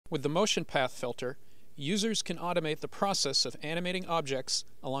With the motion path filter, users can automate the process of animating objects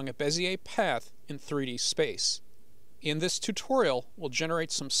along a bezier path in 3D space. In this tutorial, we'll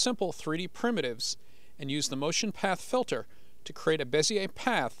generate some simple 3D primitives and use the motion path filter to create a bezier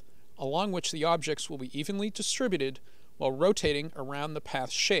path along which the objects will be evenly distributed while rotating around the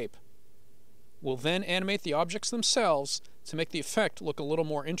path shape. We'll then animate the objects themselves to make the effect look a little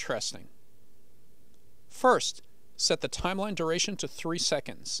more interesting. First, set the timeline duration to 3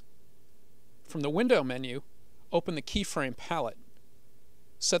 seconds. From the Window menu, open the keyframe palette.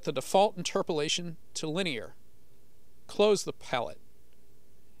 Set the default interpolation to linear. Close the palette.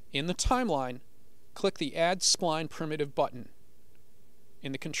 In the timeline, click the Add Spline Primitive button.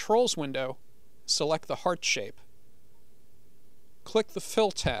 In the Controls window, select the heart shape. Click the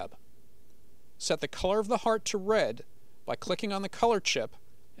Fill tab. Set the color of the heart to red by clicking on the color chip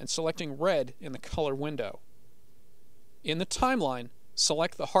and selecting red in the color window. In the timeline,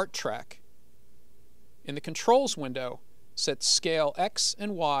 select the heart track. In the Controls window, set scale X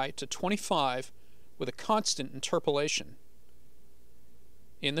and Y to 25 with a constant interpolation.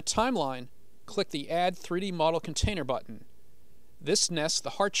 In the timeline, click the Add 3D Model Container button. This nests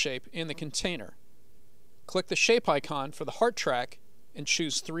the heart shape in the container. Click the shape icon for the heart track and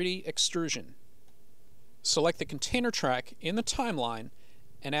choose 3D Extrusion. Select the container track in the timeline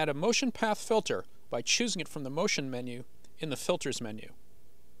and add a motion path filter by choosing it from the Motion menu in the Filters menu.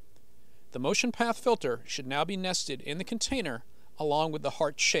 The motion path filter should now be nested in the container along with the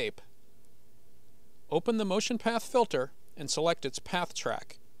heart shape. Open the motion path filter and select its path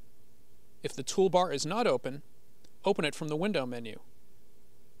track. If the toolbar is not open, open it from the Window menu.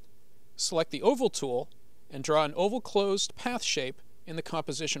 Select the Oval tool and draw an oval closed path shape in the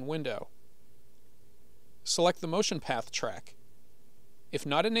Composition window. Select the motion path track. If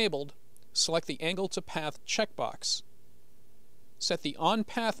not enabled, select the Angle to Path checkbox. Set the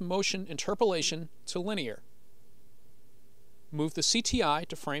On-Path Motion Interpolation to linear. Move the CTI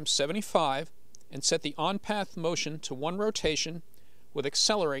to frame 75 and set the On-Path Motion to 1 rotation with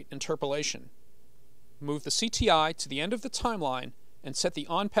Accelerate Interpolation. Move the CTI to the end of the timeline and set the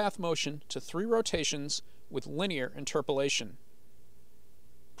On-Path Motion to 3 rotations with Linear Interpolation.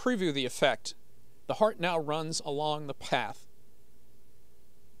 Preview the effect. The heart now runs along the path.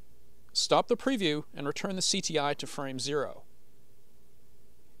 Stop the preview and return the CTI to frame 0.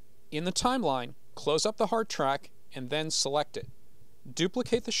 In the timeline, close up the heart track and then select it.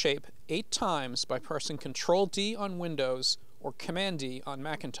 Duplicate the shape 8 times by pressing Ctrl-D on Windows or Command-D on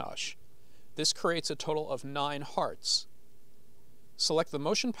Macintosh. This creates a total of 9 hearts. Select the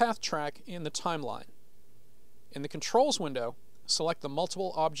motion path track in the timeline. In the Controls window, select the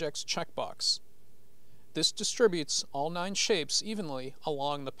Multiple Objects checkbox. This distributes all 9 shapes evenly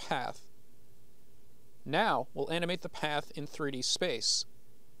along the path. Now we'll animate the path in 3D space.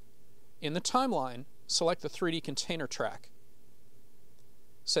 In the timeline, select the 3D container track.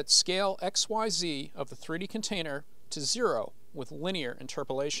 Set scale XYZ of the 3D container to 0 with linear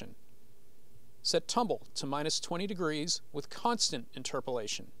interpolation. Set tumble to -20 degrees with constant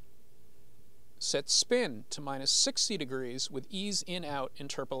interpolation. Set spin to -60 degrees with ease in-out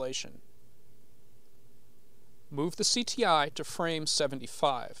interpolation. Move the CTI to frame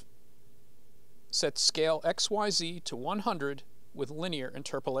 75. Set scale XYZ to 100 with linear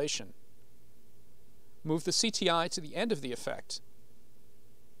interpolation. Move the CTI to the end of the effect.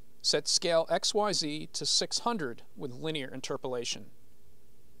 Set scale XYZ to 600 with linear interpolation.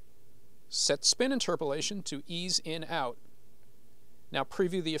 Set spin interpolation to ease in-out. Now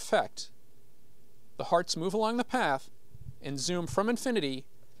preview the effect. The hearts move along the path and zoom from infinity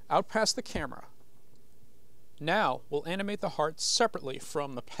out past the camera. Now we'll animate the hearts separately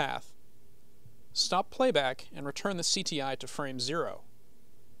from the path. Stop playback and return the CTI to frame 0.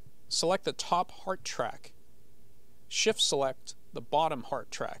 Select the top heart track. Shift select the bottom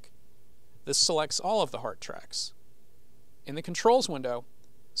heart track. This selects all of the heart tracks. In the Controls window,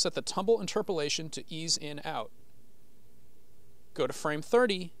 set the tumble interpolation to ease in-out. Go to frame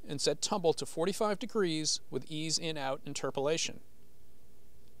 30 and set tumble to 45 degrees with ease in-out interpolation.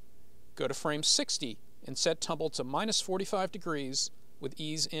 Go to frame 60 and set tumble to -45 degrees with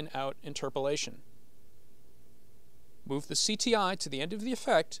ease in-out interpolation. Move the CTI to the end of the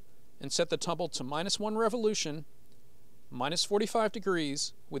effect and set the tumble to -1 revolution, -45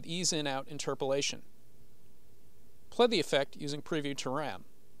 degrees with ease in-out interpolation. Play the effect using Preview to RAM.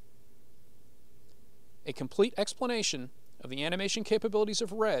 A complete explanation of the animation capabilities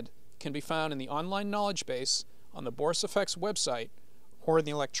of Red can be found in the online knowledge base on the Boris Effects website or in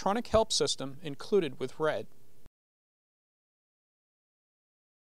the electronic help system included with Red.